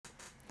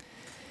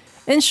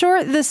In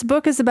short, this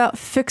book is about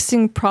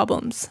fixing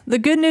problems. The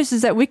good news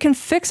is that we can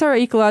fix our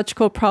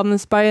ecological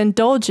problems by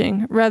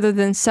indulging rather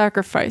than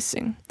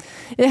sacrificing.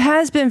 It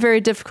has been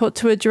very difficult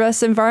to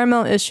address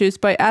environmental issues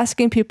by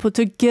asking people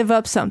to give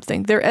up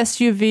something, their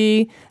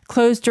SUV,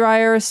 clothes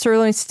dryer,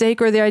 sirloin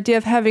steak, or the idea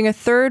of having a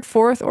third,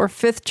 fourth, or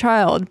fifth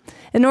child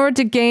in order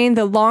to gain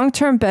the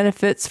long-term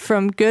benefits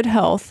from good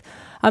health,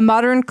 a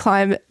moderate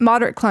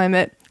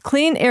climate,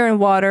 clean air and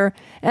water,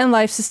 and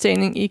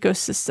life-sustaining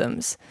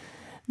ecosystems.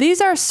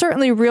 These are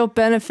certainly real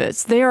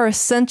benefits. They are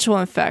essential,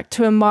 in fact,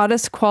 to a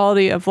modest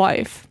quality of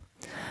life.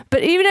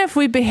 But even if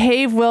we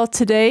behave well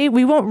today,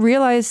 we won't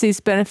realize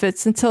these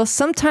benefits until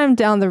sometime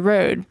down the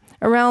road,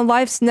 around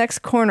life's next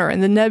corner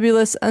in the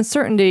nebulous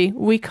uncertainty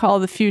we call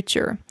the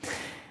future.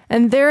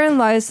 And therein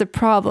lies the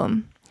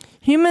problem.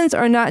 Humans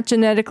are not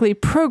genetically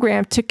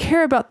programmed to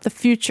care about the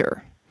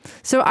future.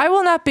 So I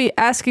will not be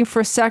asking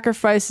for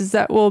sacrifices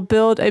that will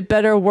build a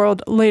better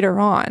world later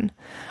on.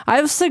 I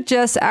will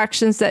suggest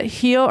actions that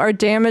heal our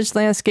damaged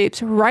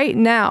landscapes right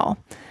now,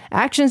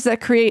 actions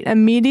that create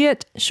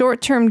immediate,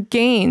 short-term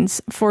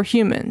gains for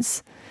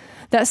humans.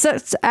 That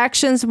such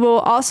actions will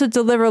also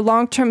deliver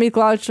long-term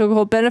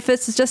ecological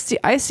benefits is just the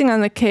icing on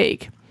the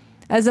cake,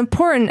 as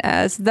important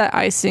as that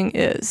icing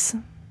is.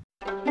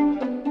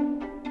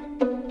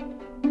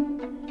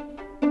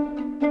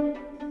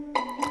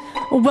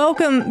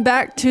 Welcome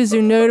back to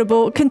Zoo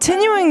Notable.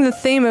 Continuing the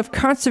theme of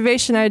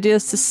conservation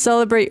ideas to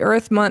celebrate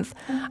Earth Month,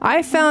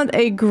 I found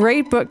a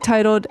great book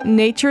titled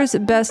Nature's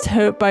Best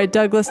Hope by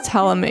Douglas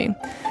Tallamy.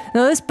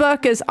 Now, this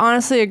book is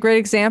honestly a great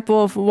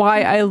example of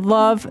why I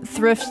love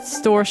thrift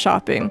store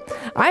shopping.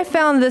 I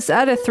found this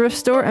at a thrift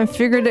store and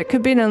figured it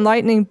could be an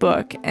enlightening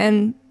book,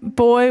 and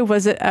boy,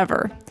 was it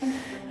ever.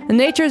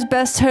 Nature's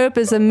Best Hope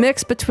is a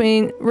mix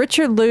between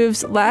Richard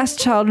Louv's Last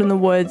Child in the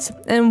Woods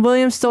and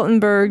William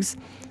Stoltenberg's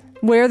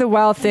Where the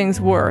Wild Things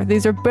Were.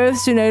 These are both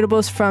Zoo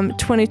Notables from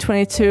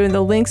 2022, and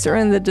the links are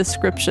in the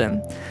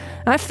description.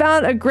 I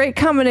found a great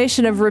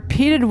combination of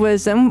repeated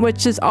wisdom,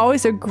 which is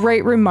always a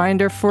great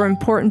reminder for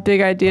important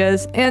big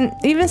ideas, and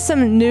even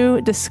some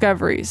new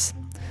discoveries.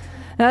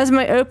 Now, as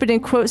my opening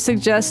quote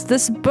suggests,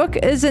 this book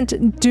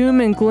isn't doom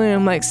and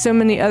gloom like so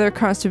many other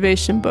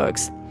conservation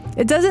books.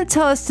 It doesn't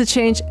tell us to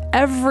change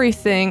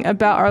everything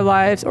about our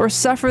lives or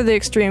suffer the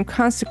extreme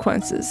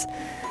consequences.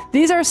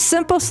 These are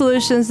simple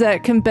solutions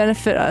that can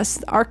benefit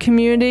us, our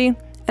community,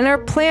 and our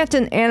plant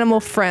and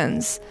animal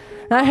friends.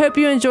 And I hope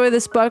you enjoy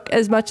this book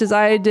as much as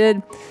I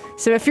did.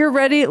 So if you're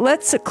ready,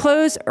 let's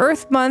close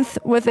Earth Month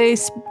with a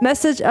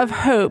message of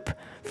hope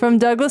from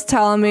Douglas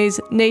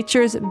Tallamy's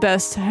Nature's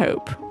Best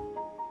Hope.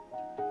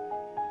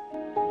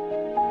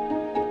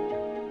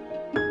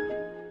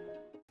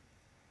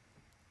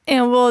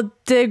 And we'll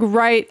dig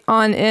right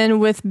on in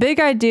with big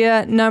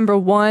idea number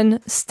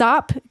 1,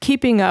 stop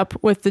keeping up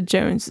with the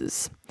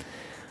Joneses.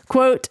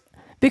 Quote,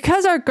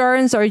 because our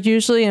gardens are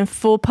usually in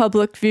full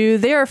public view,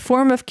 they are a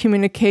form of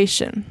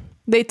communication.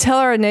 They tell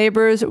our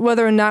neighbors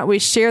whether or not we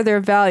share their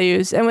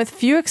values, and with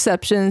few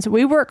exceptions,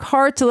 we work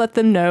hard to let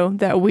them know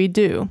that we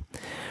do.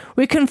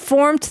 We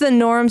conform to the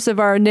norms of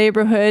our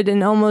neighborhood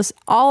in almost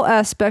all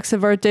aspects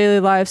of our daily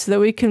lives so that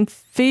we can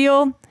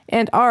feel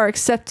and are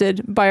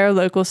accepted by our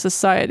local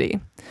society.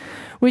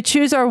 We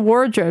choose our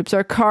wardrobes,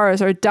 our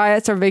cars, our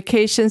diets, our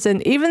vacations,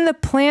 and even the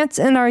plants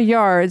in our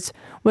yards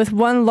with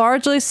one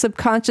largely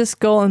subconscious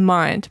goal in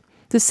mind,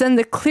 to send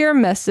the clear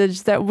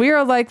message that we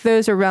are like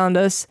those around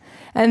us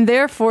and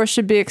therefore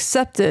should be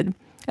accepted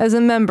as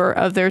a member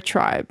of their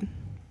tribe.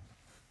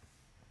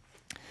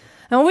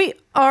 Now, we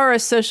are a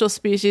social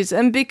species,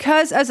 and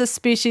because as a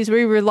species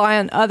we rely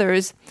on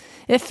others,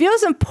 it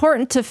feels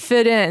important to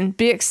fit in,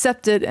 be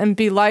accepted, and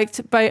be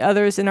liked by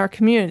others in our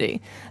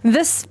community.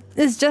 This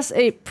is just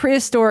a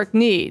prehistoric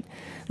need.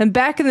 And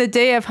back in the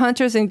day of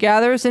hunters and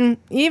gatherers, and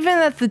even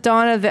at the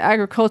dawn of the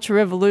agricultural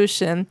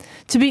revolution,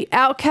 to be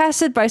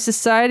outcasted by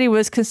society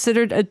was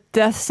considered a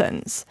death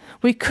sentence.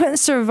 We couldn't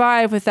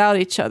survive without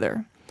each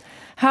other.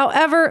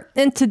 However,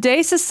 in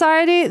today's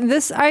society,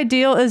 this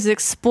ideal is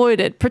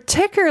exploited,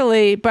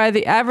 particularly by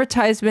the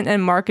advertisement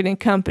and marketing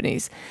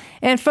companies.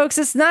 And folks,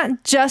 it's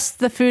not just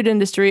the food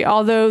industry,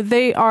 although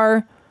they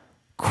are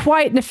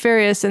quite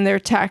nefarious in their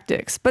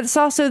tactics, but it's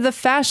also the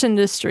fashion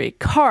industry,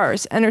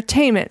 cars,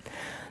 entertainment,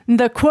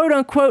 the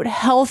quote-unquote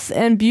health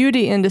and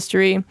beauty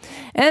industry,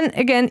 and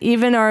again,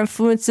 even our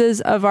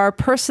influences of our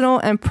personal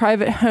and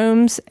private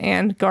homes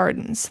and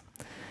gardens.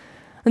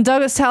 And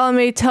Douglas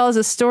Tallamy tells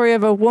a story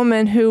of a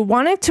woman who,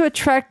 wanting to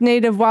attract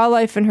native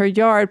wildlife in her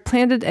yard,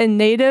 planted a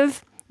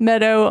native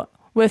meadow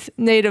with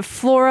native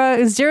flora,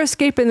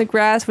 xeriscape in the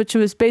grass, which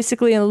was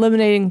basically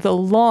eliminating the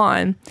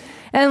lawn,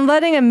 and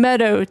letting a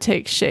meadow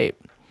take shape.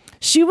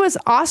 She was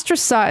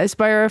ostracized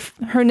by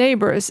her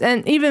neighbors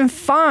and even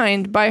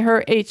fined by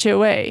her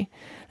HOA.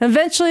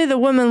 Eventually, the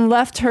woman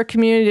left her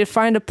community to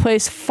find a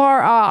place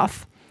far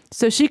off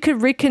so she could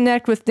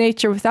reconnect with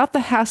nature without the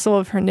hassle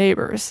of her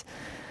neighbors.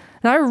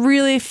 And I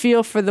really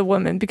feel for the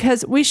woman,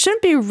 because we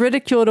shouldn't be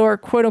ridiculed or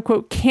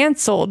quote-unquote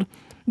canceled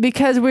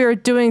because we are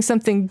doing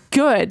something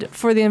good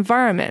for the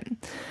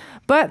environment.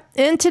 But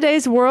in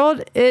today's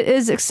world, it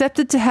is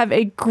accepted to have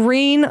a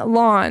green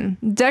lawn,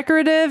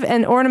 decorative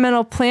and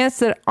ornamental plants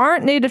that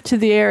aren't native to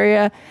the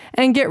area,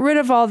 and get rid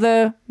of all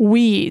the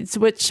weeds,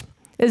 which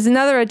is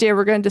another idea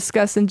we're going to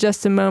discuss in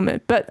just a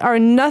moment, but are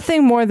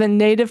nothing more than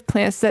native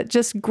plants that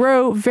just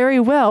grow very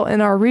well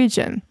in our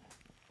region.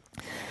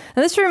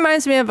 And this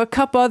reminds me of a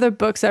couple other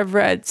books I've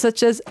read,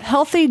 such as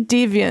Healthy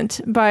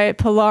Deviant by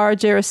Pilar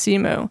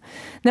Gerasimo.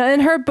 Now, in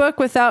her book,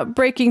 about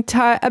breaking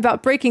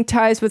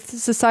ties with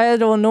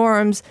societal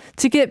norms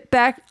to get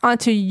back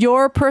onto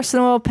your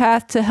personal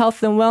path to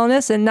health and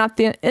wellness and not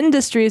the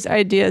industry's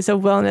ideas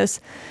of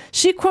wellness,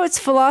 she quotes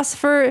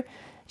philosopher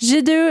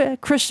Jiddu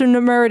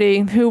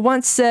Krishnamurti, who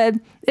once said,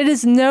 "It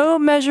is no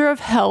measure of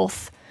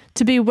health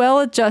to be well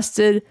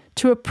adjusted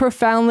to a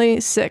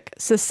profoundly sick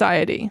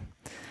society."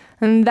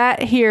 And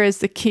that here is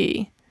the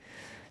key.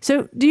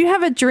 So, do you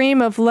have a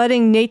dream of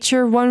letting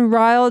nature run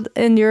wild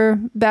in your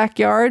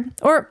backyard?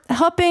 Or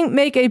helping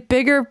make a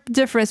bigger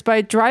difference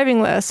by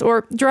driving less,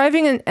 or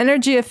driving an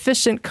energy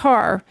efficient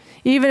car,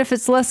 even if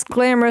it's less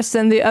glamorous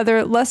than the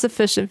other less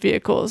efficient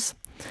vehicles?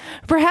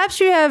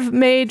 Perhaps you've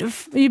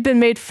been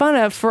made fun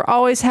of for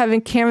always having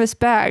canvas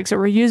bags or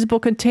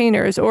reusable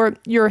containers or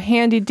your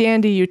handy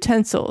dandy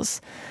utensils.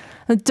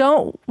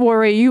 Don't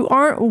worry, you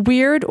aren't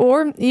weird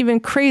or even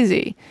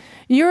crazy.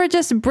 You're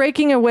just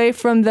breaking away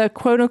from the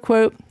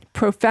quote-unquote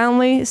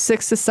profoundly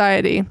sick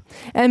society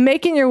and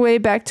making your way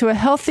back to a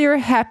healthier,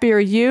 happier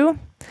you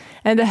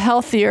and a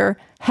healthier,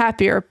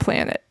 happier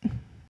planet.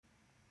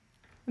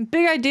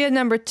 Big idea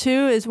number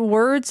 2 is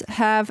words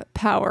have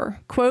power.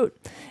 Quote,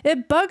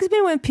 "It bugs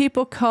me when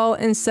people call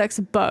insects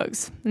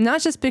bugs,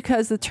 not just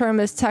because the term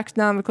is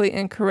taxonomically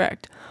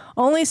incorrect.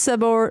 Only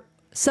suborder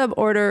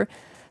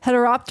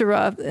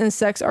Heteroptera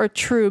insects are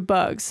true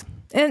bugs.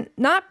 And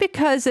not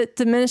because it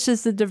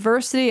diminishes the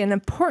diversity and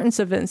importance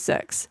of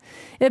insects.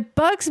 It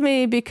bugs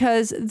me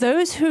because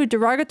those who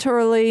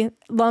derogatorily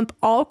lump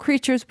all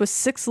creatures with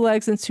 6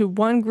 legs into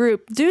one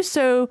group do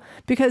so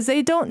because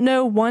they don't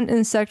know one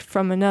insect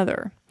from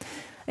another.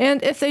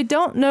 And if they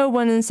don't know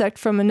one insect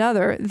from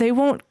another, they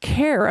won't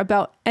care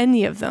about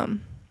any of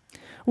them.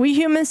 We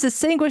humans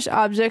distinguish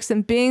objects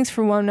and beings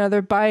from one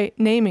another by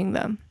naming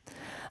them.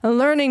 And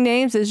learning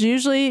names is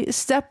usually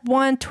step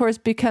 1 towards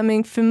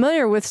becoming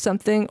familiar with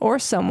something or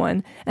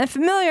someone, and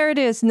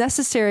familiarity is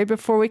necessary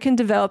before we can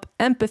develop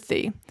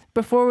empathy,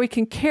 before we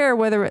can care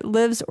whether it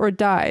lives or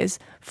dies,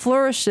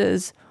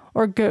 flourishes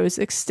or goes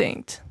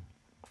extinct."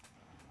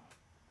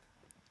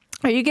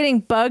 Are you getting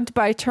bugged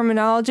by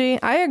terminology?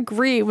 I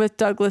agree with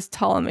Douglas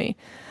Tallamy.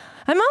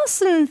 I'm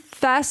often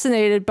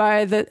fascinated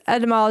by the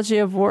etymology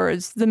of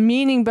words, the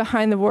meaning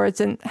behind the words,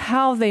 and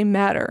how they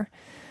matter.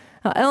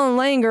 Ellen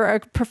Langer, a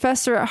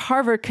professor at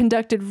Harvard,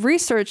 conducted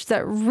research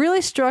that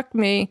really struck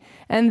me,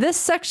 and this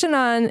section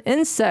on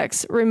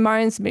insects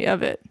reminds me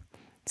of it.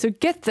 So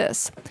get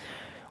this.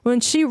 When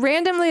she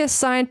randomly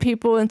assigned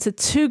people into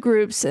 2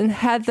 groups and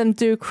had them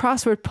do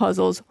crossword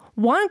puzzles,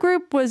 one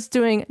group was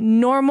doing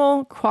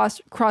normal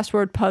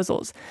crossword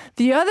puzzles.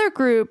 The other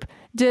group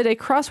did a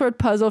crossword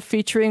puzzle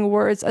featuring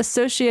words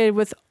associated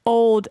with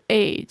old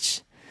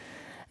age.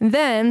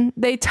 Then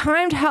they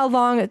timed how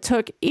long it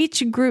took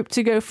each group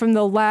to go from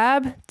the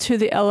lab to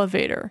the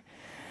elevator.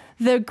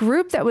 The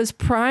group that was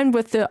primed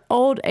with the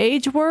old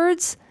age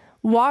words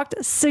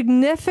walked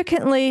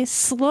significantly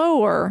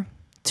slower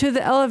to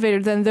the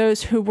elevator than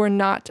those who were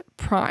not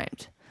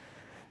primed.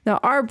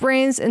 Now, our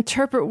brains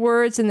interpret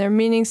words and their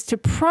meanings to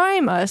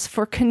prime us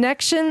for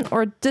connection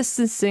or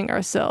distancing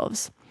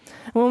ourselves.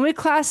 When we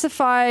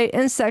classify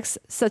insects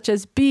such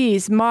as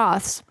bees,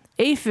 moths,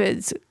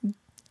 aphids,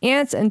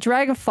 ants, and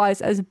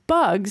dragonflies as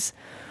bugs,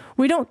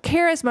 we don't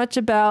care as much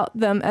about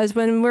them as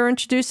when we're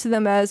introduced to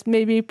them as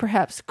maybe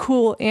perhaps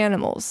cool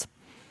animals.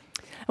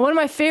 And one of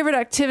my favorite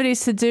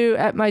activities to do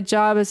at my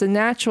job as a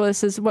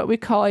naturalist is what we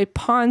call a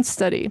pond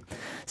study.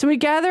 So we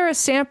gather a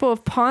sample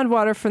of pond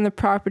water from the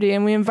property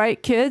and we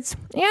invite kids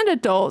and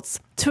adults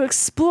to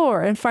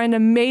explore and find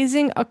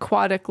amazing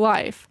aquatic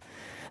life.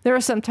 There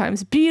are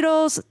sometimes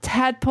beetles,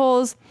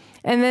 tadpoles,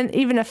 and then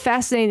even a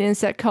fascinating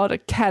insect called a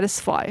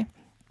caddisfly.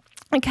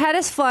 And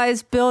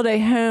caddisflies build a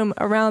home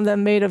around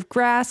them made of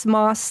grass,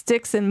 moss,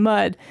 sticks, and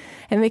mud,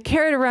 and they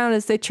carry it around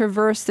as they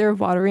traverse their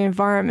watery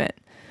environment.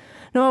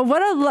 Now,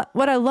 what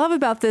I love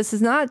about this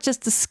is not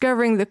just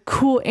discovering the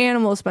cool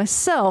animals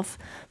myself,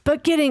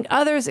 but getting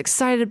others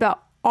excited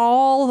about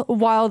all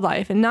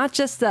wildlife and not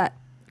just that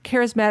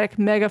charismatic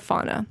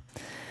megafauna.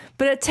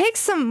 But it takes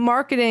some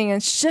marketing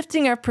and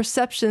shifting our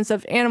perceptions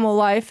of animal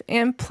life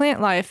and plant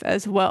life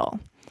as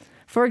well.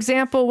 For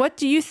example, what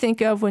do you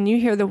think of when you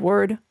hear the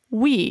word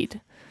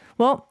weed?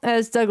 Well,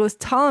 as Douglas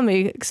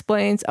Tallamy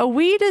explains, a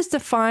weed is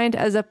defined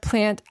as a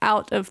plant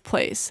out of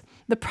place.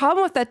 The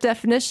problem with that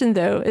definition,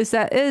 though, is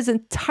that it is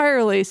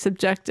entirely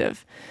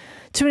subjective.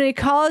 To an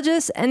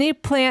ecologist, any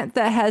plant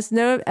that has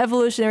no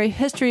evolutionary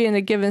history in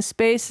a given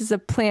space is a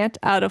plant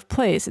out of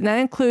place, and that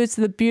includes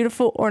the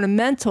beautiful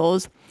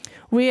ornamentals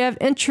we have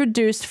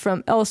introduced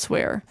from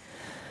elsewhere.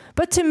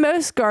 But to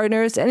most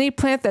gardeners, any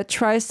plant that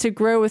tries to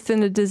grow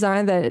within a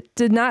design that it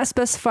did not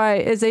specify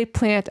is a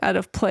plant out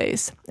of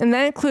place. And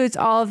that includes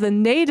all of the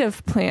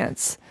native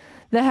plants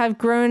that have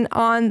grown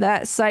on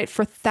that site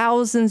for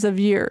thousands of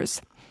years.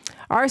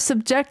 Our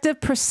subjective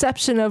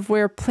perception of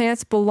where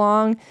plants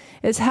belong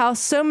is how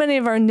so many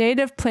of our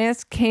native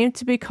plants came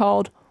to be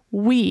called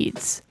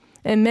weeds.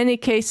 In many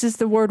cases,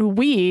 the word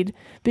weed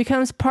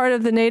becomes part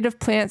of the native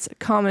plant's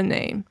common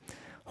name.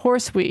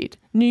 Horseweed,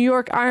 New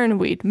York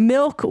ironweed,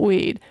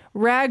 milkweed,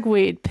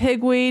 ragweed,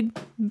 pigweed,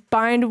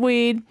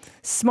 bindweed,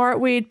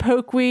 smartweed,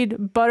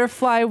 pokeweed,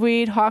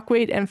 butterflyweed,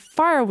 hawkweed, and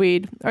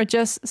fireweed are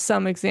just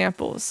some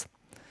examples.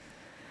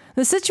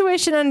 The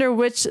situation under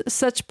which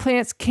such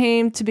plants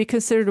came to be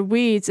considered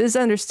weeds is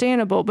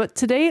understandable, but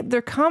today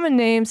their common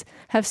names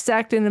have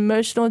stacked an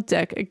emotional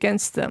deck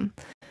against them.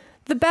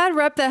 The bad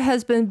rep that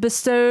has been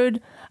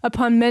bestowed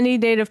upon many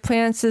native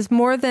plants is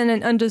more than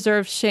an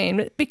undeserved shame.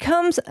 It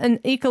becomes an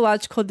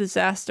ecological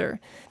disaster.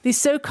 These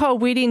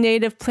so-called weedy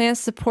native plants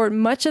support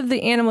much of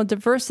the animal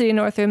diversity in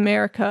North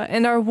America,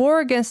 and our war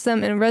against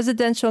them in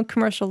residential and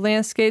commercial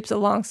landscapes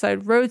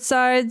alongside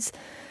roadsides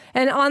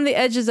and on the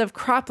edges of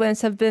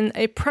croplands have been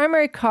a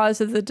primary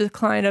cause of the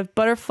decline of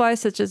butterflies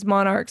such as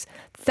monarchs,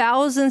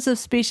 thousands of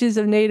species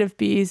of native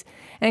bees,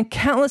 and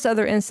countless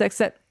other insects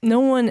that no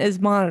one is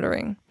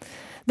monitoring.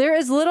 There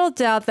is little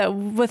doubt that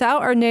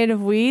without our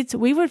native weeds,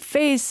 we would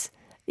face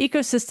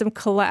ecosystem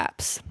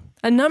collapse.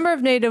 A number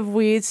of native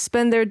weeds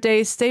spend their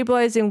days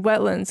stabilizing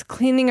wetlands,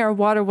 cleaning our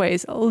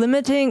waterways,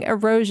 limiting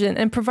erosion,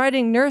 and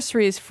providing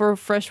nurseries for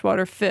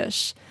freshwater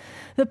fish.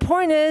 The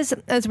point is,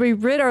 as we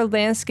rid our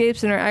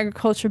landscapes and our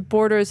agriculture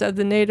borders of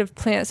the native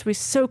plants we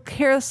so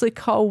carelessly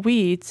call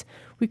weeds,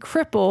 we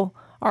cripple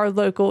our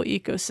local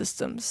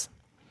ecosystems.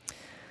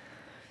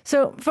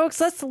 So,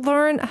 folks, let's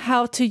learn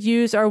how to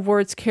use our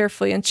words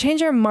carefully and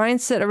change our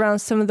mindset around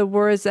some of the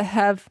words that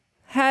have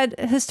had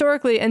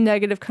historically a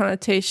negative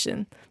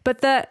connotation,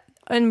 but that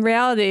in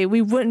reality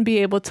we wouldn't be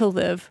able to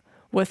live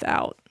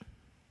without.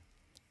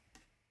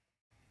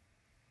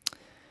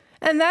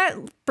 And that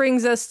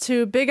brings us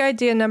to big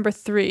idea number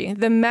 3,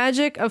 the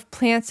magic of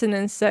plants and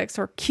insects,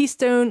 or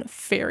keystone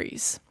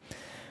fairies.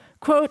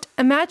 Quote,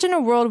 imagine a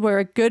world where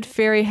a good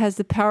fairy has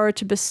the power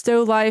to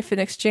bestow life in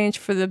exchange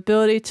for the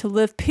ability to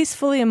live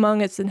peacefully among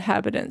its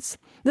inhabitants.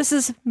 This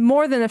is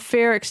more than a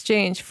fair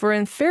exchange, for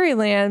in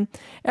fairyland,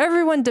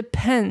 everyone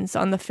depends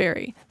on the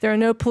fairy. There are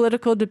no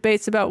political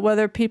debates about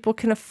whether people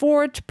can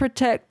afford to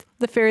protect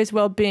the fairy's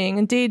well-being.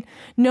 Indeed,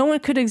 no one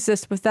could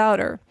exist without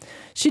her.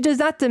 She does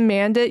not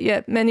demand it,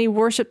 yet many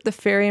worship the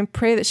fairy and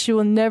pray that she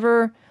will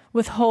never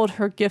withhold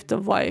her gift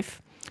of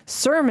life.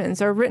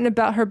 Sermons are written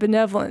about her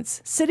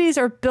benevolence. Cities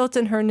are built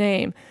in her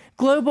name.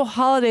 Global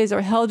holidays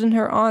are held in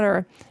her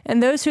honor,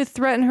 and those who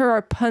threaten her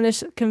are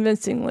punished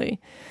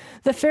convincingly.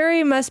 The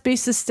fairy must be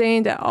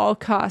sustained at all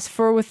costs,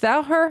 for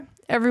without her,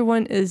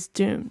 everyone is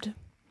doomed.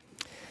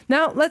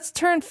 Now, let's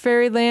turn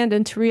fairyland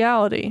into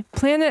reality.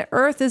 Planet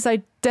Earth is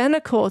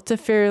identical to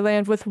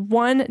fairyland with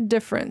one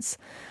difference.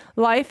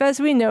 Life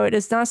as we know it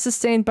is not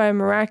sustained by a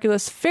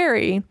miraculous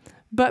fairy,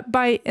 but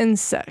by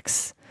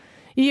insects.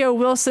 E.O.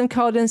 Wilson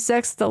called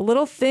insects the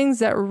little things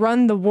that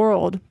run the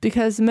world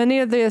because many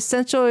of the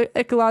essential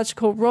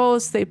ecological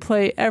roles they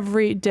play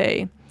every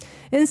day.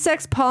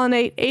 Insects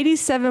pollinate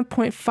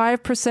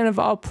 87.5% of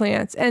all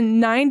plants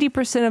and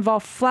 90% of all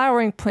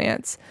flowering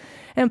plants.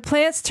 And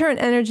plants turn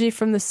energy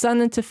from the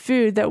sun into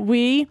food that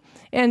we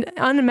and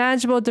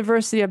unimaginable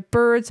diversity of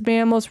birds,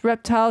 mammals,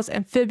 reptiles,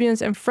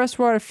 amphibians, and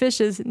freshwater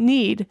fishes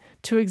need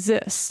to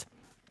exist.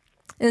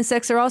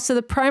 Insects are also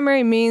the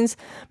primary means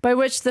by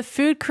which the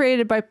food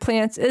created by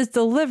plants is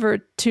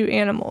delivered to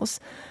animals.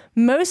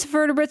 Most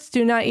vertebrates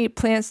do not eat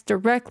plants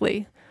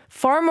directly.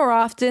 Far more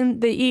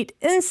often, they eat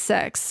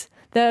insects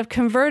that have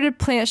converted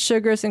plant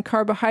sugars and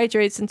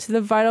carbohydrates into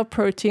the vital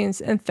proteins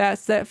and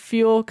fats that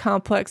fuel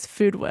complex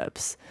food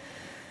webs.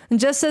 And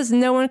just as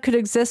no one could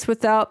exist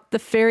without the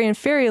fairy in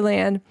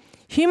fairyland,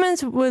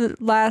 humans would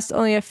last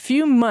only a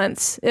few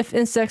months if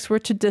insects were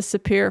to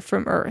disappear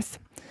from Earth.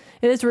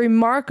 It is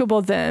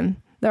remarkable, then,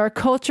 that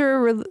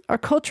our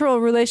cultural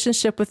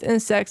relationship with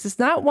insects is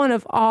not one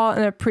of awe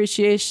and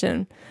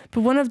appreciation,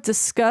 but one of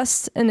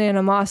disgust and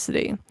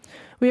animosity.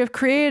 We have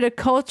created a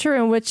culture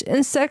in which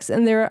insects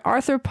and their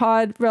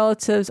arthropod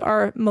relatives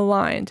are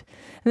maligned.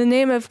 In the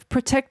name of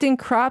protecting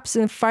crops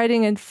and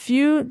fighting a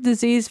few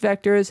disease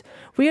vectors,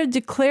 we have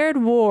declared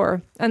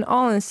war on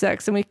all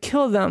insects, and we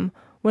kill them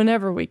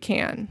whenever we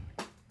can.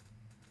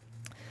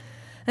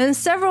 In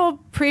several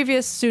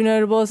previous Zoo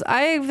Notables,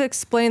 I have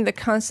explained the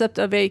concept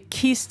of a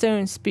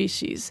keystone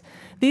species.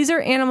 These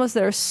are animals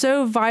that are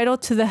so vital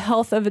to the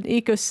health of an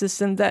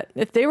ecosystem that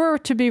if they were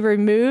to be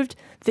removed,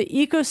 the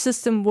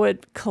ecosystem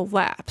would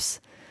collapse.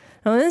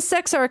 Now,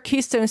 insects are a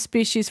keystone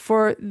species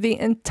for the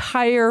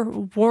entire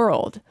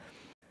world.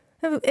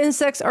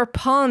 Insects are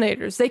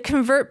pollinators. They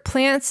convert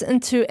plants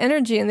into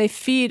energy and they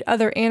feed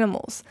other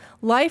animals.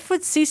 Life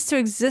would cease to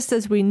exist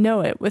as we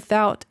know it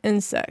without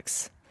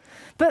insects.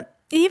 But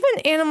even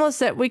animals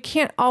that we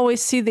can't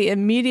always see the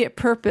immediate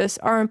purpose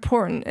are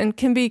important and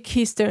can be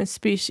keystone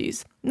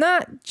species,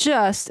 not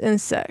just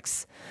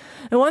insects.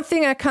 And one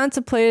thing I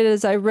contemplated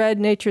as I read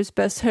Nature's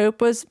Best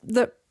Hope was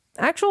the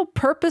actual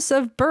purpose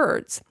of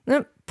birds.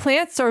 Now,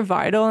 plants are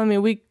vital. I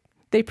mean,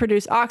 they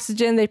produce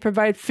oxygen, they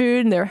provide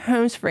food, and they're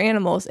homes for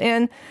animals.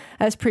 And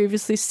as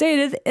previously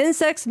stated,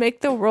 insects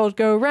make the world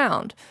go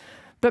round.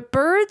 But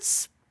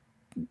birds,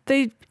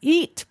 they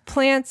eat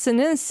plants and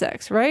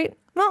insects, right?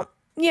 Well,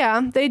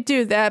 yeah, they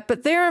do that,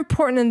 but they're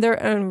important in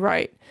their own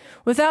right.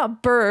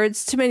 Without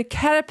birds, too many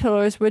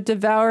caterpillars would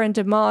devour and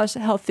demolish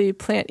healthy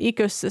plant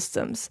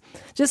ecosystems,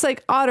 just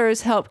like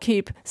otters help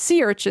keep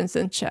sea urchins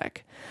in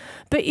check.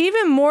 But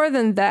even more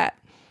than that,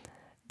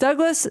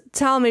 Douglas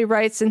Tallamy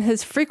writes in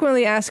his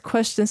frequently asked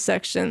questions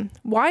section,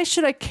 "Why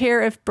should I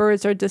care if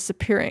birds are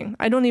disappearing?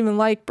 I don't even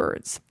like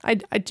birds." I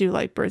do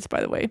like birds,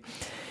 by the way.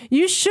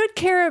 You should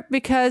care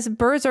because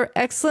birds are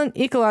excellent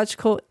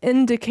ecological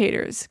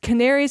indicators,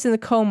 canaries in the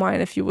coal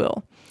mine, if you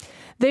will.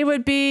 They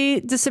would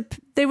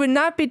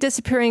not be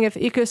disappearing if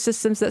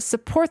ecosystems that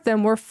support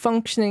them were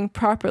functioning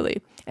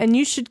properly. And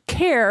you should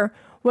care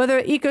whether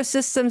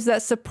ecosystems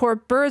that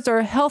support birds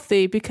are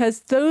healthy because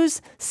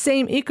those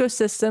same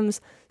ecosystems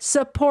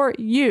support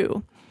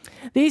you.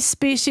 These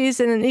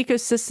species in an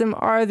ecosystem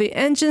are the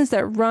engines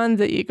that run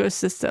the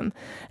ecosystem.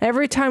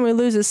 Every time we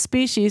lose a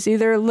species,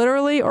 either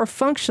literally or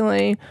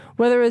functionally,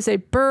 whether it's a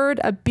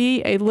bird, a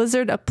bee, a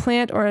lizard, a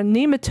plant, or a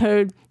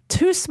nematode,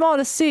 too small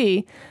to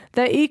see,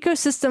 the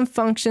ecosystem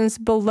functions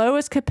below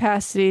its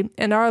capacity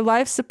and our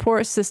life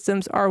support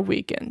systems are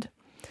weakened.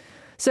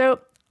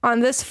 So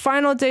on this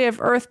final day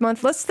of Earth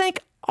Month, let's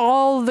thank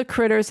all the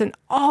critters and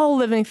all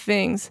living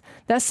things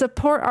that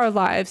support our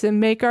lives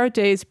and make our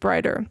days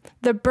brighter.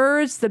 The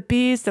birds, the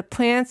bees, the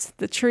plants,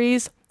 the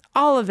trees,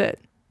 all of it.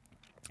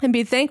 And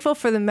be thankful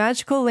for the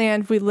magical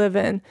land we live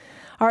in,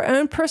 our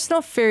own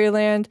personal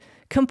fairyland,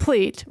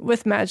 complete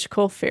with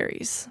magical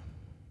fairies.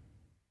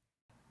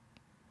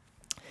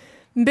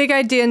 Big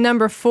idea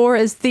number 4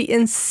 is the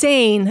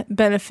insane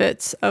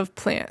benefits of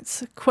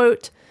plants.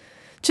 Quote,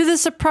 "To the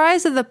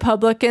surprise of the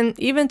public and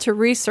even to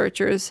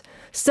researchers,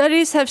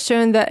 studies have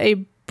shown that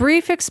a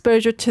brief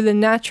exposure to the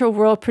natural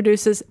world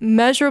produces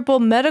measurable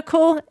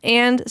medical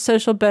and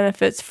social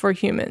benefits for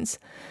humans.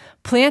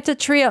 Plant a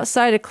tree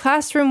outside a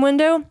classroom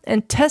window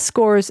and test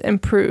scores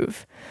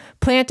improve.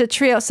 Plant a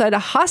tree outside a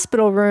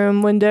hospital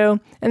room window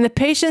and the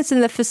patients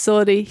in the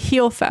facility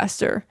heal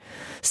faster.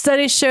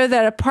 Studies show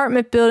that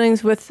apartment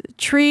buildings with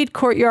treed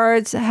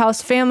courtyards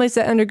house families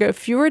that undergo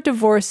fewer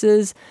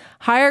divorces,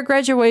 higher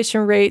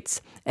graduation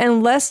rates,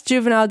 and less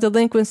juvenile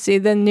delinquency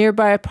than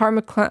nearby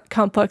apartment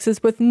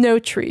complexes with no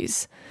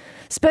trees.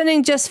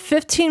 Spending just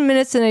 15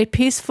 minutes in a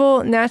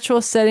peaceful,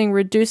 natural setting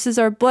reduces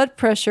our blood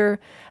pressure,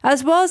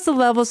 as well as the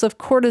levels of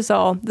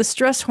cortisol, the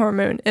stress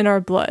hormone in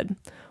our blood.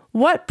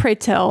 What, pray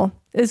tell,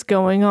 is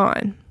going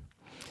on?"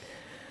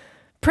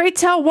 Pray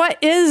tell, what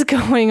is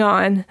going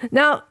on?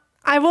 Now,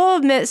 I will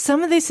admit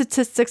some of these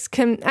statistics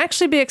can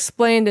actually be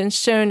explained and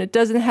shown. It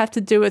doesn't have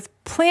to do with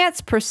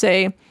plants per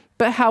se,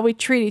 but how we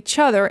treat each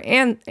other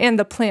and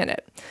the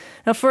planet.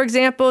 Now, for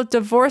example,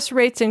 divorce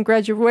rates and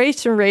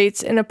graduation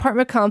rates in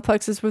apartment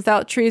complexes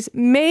without trees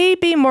may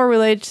be more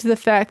related to the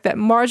fact that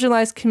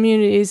marginalized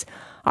communities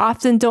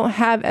often don't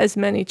have as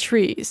many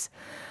trees.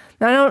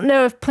 Now, I don't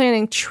know if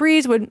planting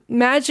trees would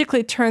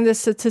magically turn this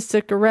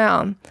statistic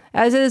around,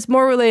 as it is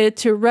more related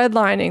to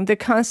redlining, the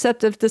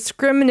concept of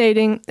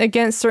discriminating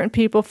against certain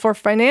people for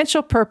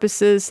financial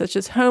purposes such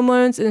as home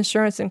loans,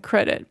 insurance, and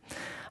credit.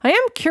 I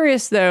am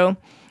curious, though,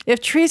 if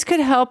trees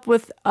could help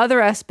with other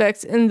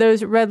aspects in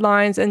those red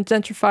lines and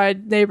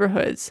gentrified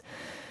neighborhoods.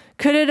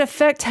 Could it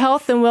affect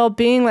health and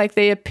well-being like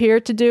they appear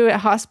to do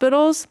at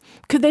hospitals?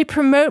 Could they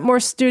promote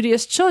more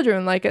studious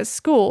children like at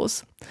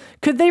schools?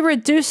 Could they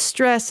reduce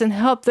stress and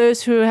help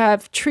those who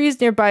have trees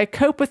nearby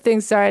cope with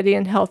anxiety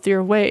in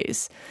healthier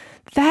ways?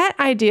 That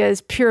idea is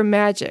pure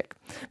magic,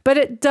 but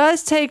it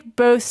does take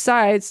both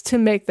sides to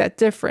make that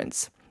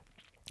difference.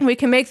 We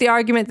can make the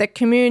argument that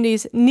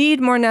communities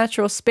need more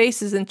natural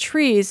spaces and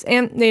trees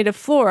and native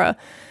flora.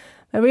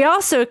 And we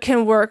also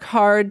can work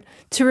hard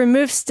to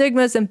remove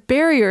stigmas and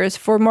barriers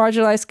for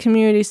marginalized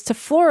communities to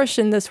flourish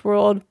in this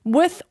world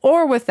with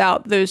or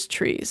without those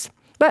trees.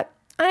 But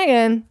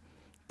again,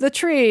 the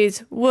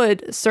trees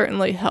would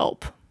certainly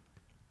help.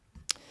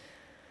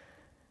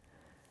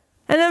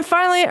 And then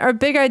finally, our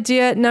big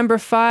idea number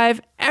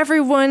 5,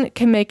 everyone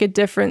can make a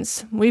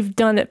difference. We've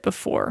done it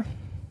before.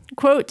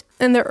 Quote,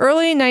 "In the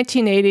early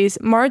 1980s,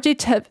 Margie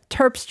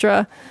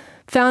Terpstra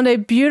found a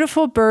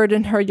beautiful bird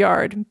in her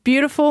yard,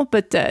 beautiful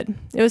but dead.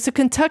 It was a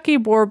Kentucky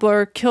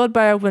warbler killed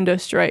by a window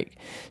strike.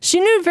 She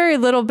knew very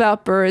little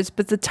about birds,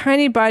 but the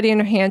tiny body in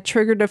her hand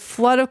triggered a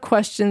flood of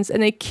questions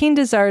and a keen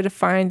desire to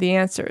find the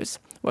answers.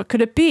 What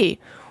could it be?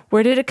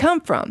 Where did it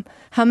come from?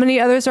 How many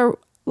others are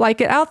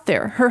like it out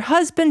there?" Her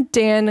husband,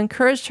 Dan,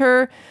 encouraged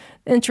her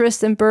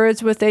interest in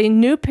birds with a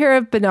new pair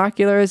of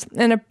binoculars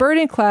and a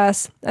birding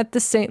class at the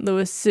St.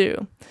 Louis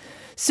Zoo.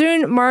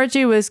 Soon,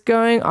 Margie was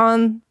going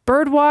on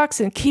bird walks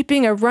and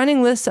keeping a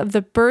running list of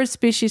the bird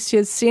species she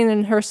had seen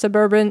in her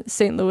suburban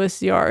St.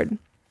 Louis yard.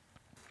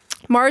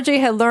 Margie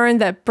had learned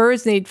that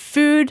birds need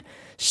food,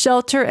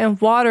 shelter,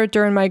 and water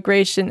during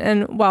migration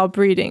and while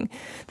breeding.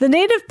 The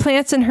native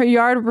plants in her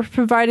yard were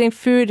providing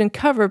food and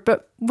cover,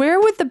 but where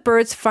would the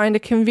birds find a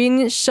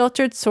convenient,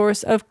 sheltered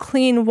source of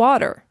clean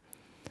water?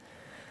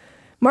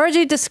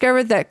 Margie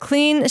discovered that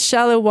clean,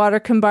 shallow water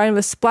combined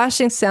with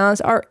splashing sounds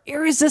are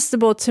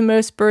irresistible to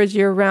most birds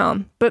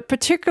year-round, but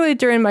particularly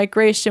during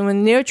migration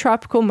when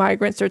neotropical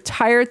migrants are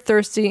tired,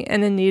 thirsty,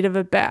 and in need of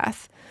a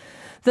bath.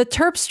 The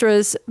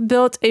Terpstras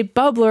built a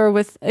bubbler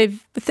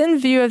within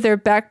view of their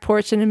back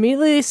porch and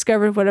immediately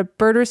discovered what a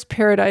birder's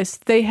paradise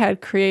they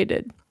had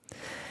created.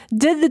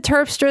 Did the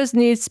Terpstras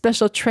need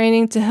special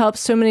training to help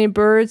so many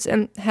birds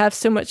and have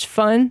so much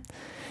fun?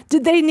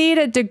 Did they need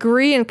a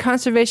degree in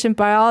conservation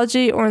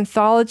biology or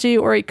ornithology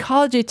or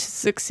ecology to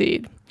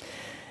succeed?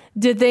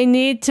 Did they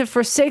need to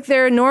forsake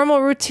their normal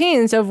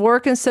routines of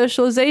work and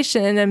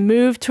socialization and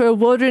move to a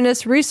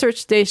wilderness research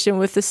station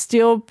with the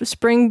steel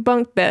spring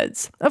bunk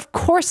beds? Of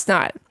course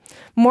not.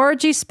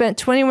 Margie spent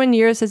 21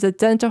 years as a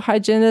dental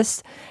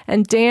hygienist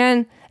and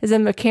Dan as a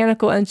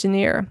mechanical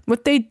engineer.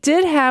 What they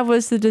did have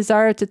was the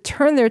desire to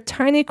turn their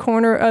tiny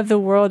corner of the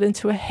world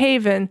into a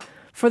haven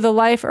for the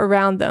life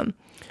around them,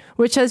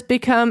 which has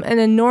become an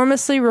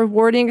enormously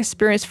rewarding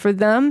experience for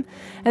them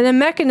and a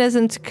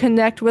mechanism to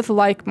connect with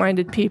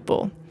like-minded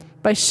people.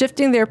 By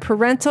shifting their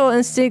parental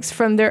instincts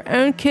from their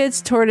own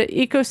kids toward an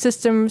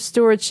ecosystem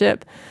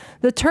stewardship,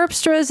 the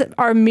Terpstras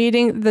are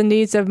meeting the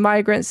needs of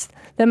migrants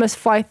that must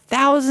fly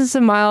thousands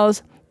of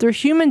miles through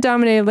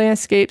human-dominated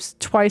landscapes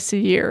twice a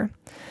year.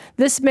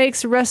 This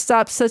makes rest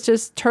stops such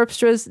as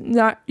Terpstra's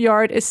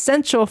yard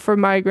essential for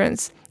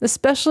migrants,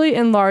 especially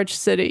in large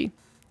cities.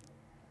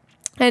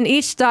 And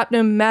each stop,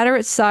 no matter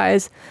its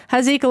size,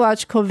 has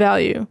ecological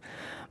value.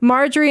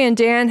 Marjorie and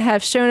Dan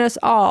have shown us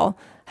all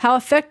how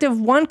effective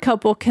one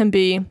couple can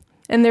be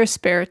in their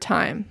spare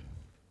time.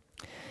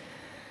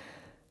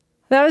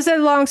 That was a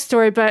long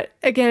story, but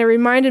again, it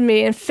reminded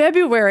me. In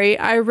February,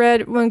 I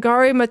read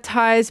Wangari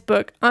Maathai's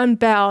book,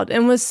 Unbowed,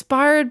 and was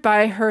inspired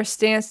by her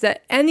stance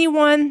that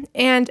anyone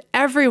and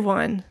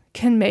everyone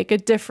can make a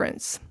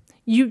difference.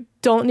 You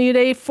don't need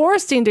a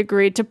foresting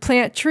degree to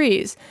plant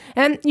trees,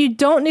 and you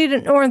don't need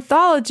an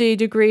ornithology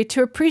degree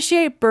to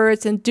appreciate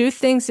birds and do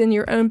things in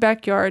your own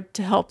backyard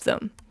to help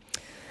them.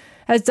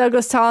 As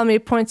Douglas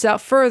Tallamy points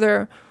out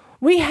further,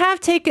 we have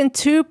taken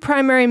two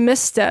primary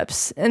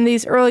missteps in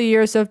these early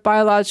years of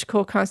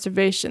biological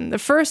conservation. The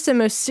first and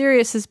most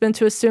serious has been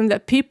to assume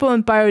that people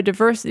and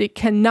biodiversity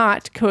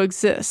cannot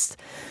coexist.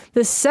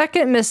 The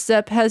second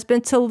misstep has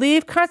been to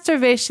leave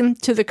conservation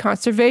to the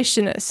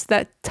conservationists,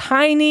 that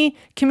tiny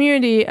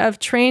community of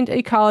trained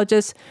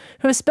ecologists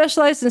who have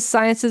specialized in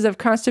sciences of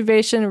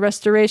conservation,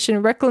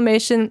 restoration,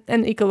 reclamation,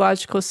 and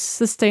ecological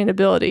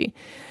sustainability.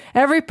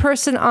 Every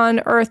person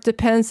on Earth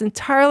depends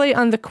entirely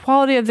on the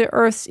quality of the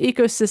Earth's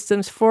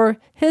ecosystems for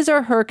his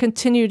or her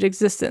continued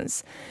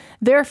existence.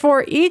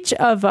 Therefore, each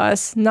of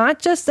us, not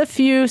just a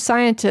few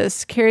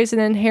scientists, carries an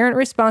inherent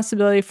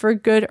responsibility for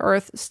good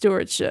Earth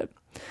stewardship.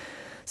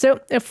 So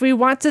if we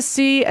want to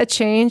see a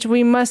change,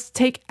 we must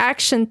take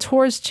action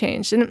towards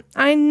change. And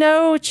I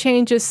know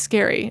change is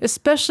scary,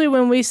 especially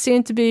when we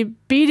seem to be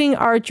beating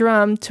our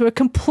drum to a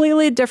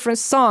completely different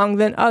song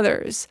than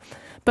others.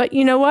 But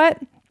you know what?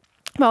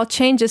 While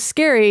change is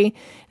scary,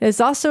 it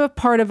is also a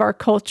part of our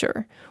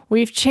culture.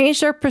 We've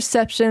changed our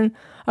perception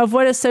of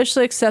what is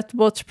socially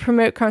acceptable to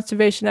promote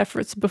conservation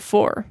efforts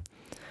before.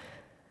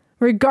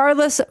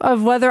 Regardless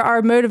of whether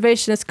our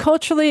motivation is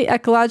culturally,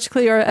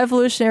 ecologically, or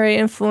evolutionary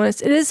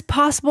influenced, it is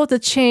possible to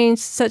change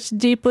such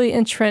deeply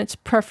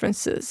entrenched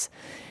preferences.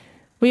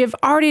 We have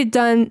already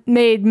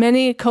made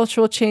many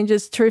cultural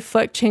changes to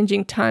reflect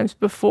changing times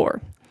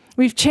before.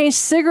 We've changed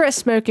cigarette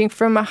smoking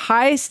from a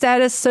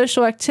high-status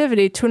social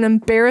activity to an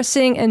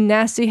embarrassing and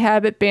nasty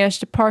habit banished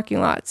to parking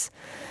lots.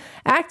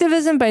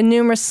 Activism by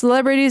numerous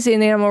celebrities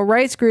and animal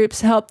rights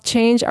groups helped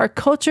change our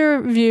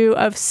culture view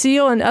of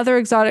seal and other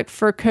exotic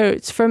fur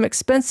coats from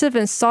expensive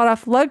and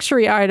sought-after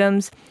luxury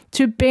items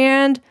to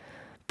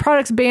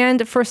products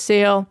banned for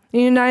sale in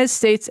the United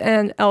States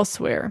and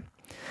elsewhere.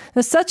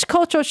 Now, such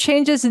cultural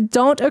changes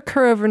don't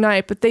occur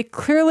overnight, but they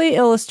clearly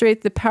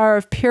illustrate the power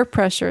of peer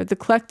pressure, the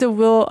collective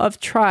will of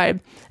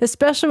tribe,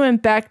 especially when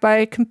backed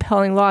by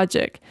compelling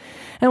logic.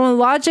 And when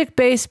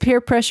logic-based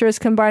peer pressure is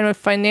combined with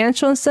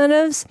financial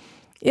incentives,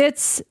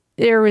 it's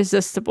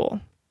irresistible.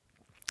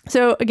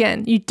 So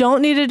again, you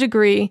don't need a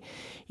degree,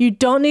 you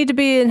don't need to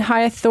be in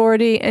high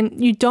authority,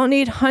 and you don't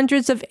need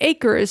hundreds of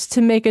acres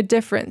to make a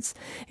difference.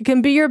 It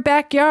can be your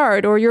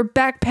backyard or your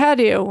back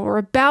patio or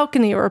a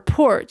balcony or a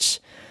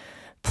porch.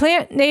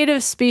 Plant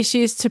native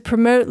species to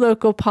promote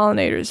local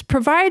pollinators.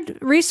 Provide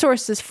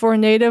resources for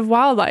native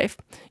wildlife.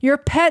 Your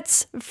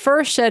pet's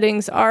fur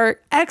sheddings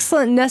are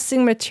excellent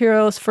nesting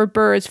materials for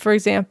birds, for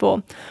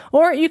example.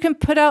 Or you can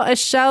put out a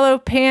shallow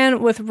pan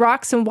with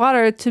rocks and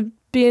water to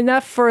be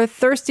enough for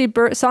thirsty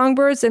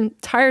songbirds and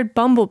tired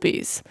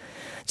bumblebees.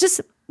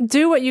 Just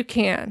do what you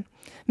can.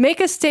 Make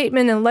a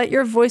statement and let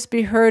your voice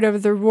be heard over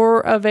the roar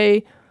of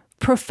a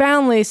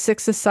profoundly sick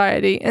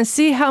society, and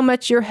see how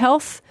much your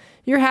health,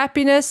 your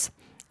happiness,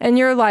 and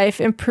your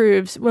life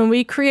improves when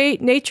we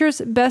create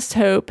nature's best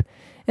hope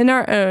in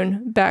our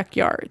own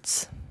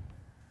backyards.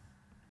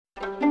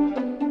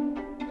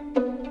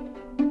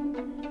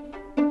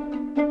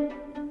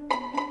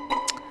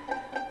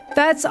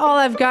 That's all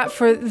I've got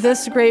for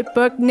this great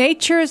book,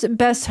 Nature's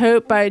Best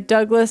Hope by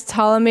Douglas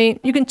Tallamy.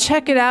 You can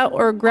check it out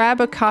or grab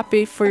a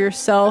copy for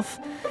yourself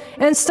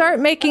and start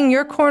making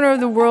your corner of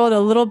the world a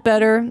little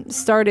better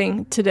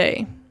starting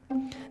today.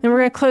 And we're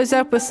going to close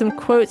up with some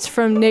quotes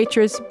from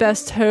Nature's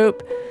Best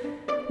Hope.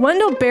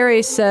 Wendell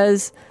Berry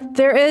says,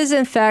 "There is,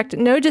 in fact,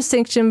 no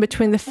distinction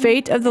between the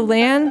fate of the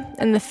land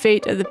and the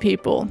fate of the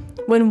people.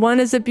 When one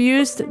is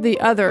abused, the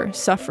other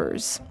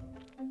suffers."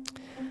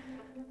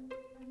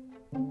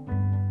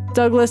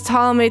 Douglas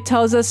Tallamy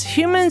tells us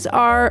humans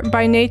are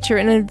by nature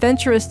an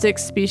adventuristic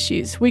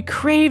species. We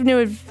crave new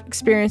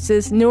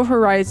experiences, new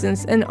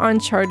horizons, and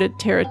uncharted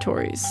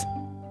territories.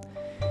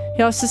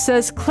 He also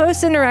says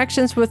close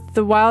interactions with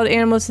the wild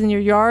animals in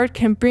your yard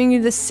can bring you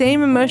the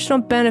same emotional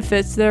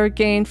benefits that are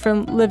gained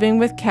from living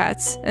with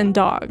cats and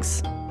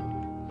dogs.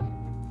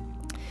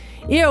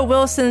 E.O.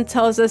 Wilson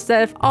tells us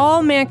that if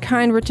all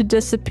mankind were to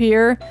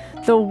disappear,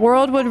 the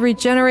world would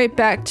regenerate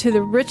back to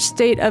the rich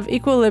state of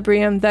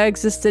equilibrium that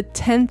existed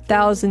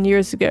 10,000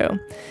 years ago.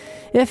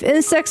 If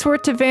insects were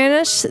to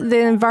vanish, the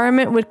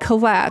environment would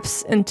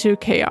collapse into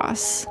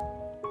chaos.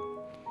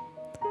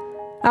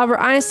 Albert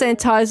Einstein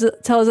tells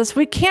us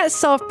we can't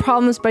solve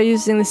problems by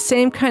using the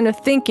same kind of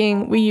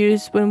thinking we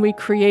used when we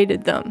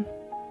created them.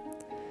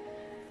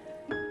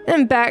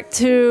 And back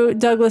to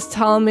Douglas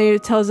Tallamy, who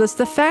tells us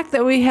the fact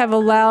that we have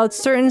allowed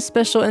certain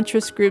special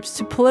interest groups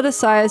to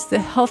politicize the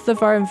health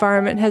of our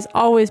environment has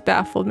always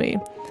baffled me.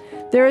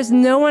 There is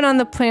no one on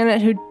the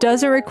planet who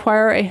doesn't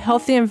require a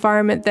healthy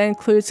environment that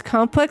includes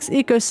complex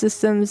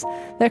ecosystems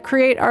that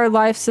create our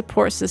life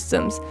support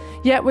systems.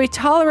 Yet we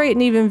tolerate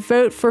and even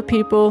vote for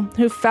people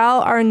who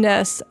foul our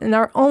nests and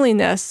our only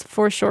nests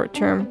for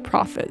short-term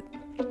profit.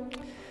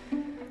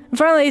 And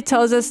finally, he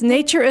tells us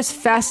nature is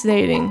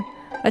fascinating,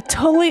 a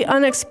totally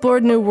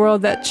unexplored new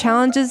world that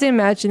challenges the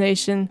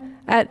imagination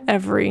at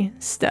every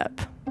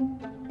step.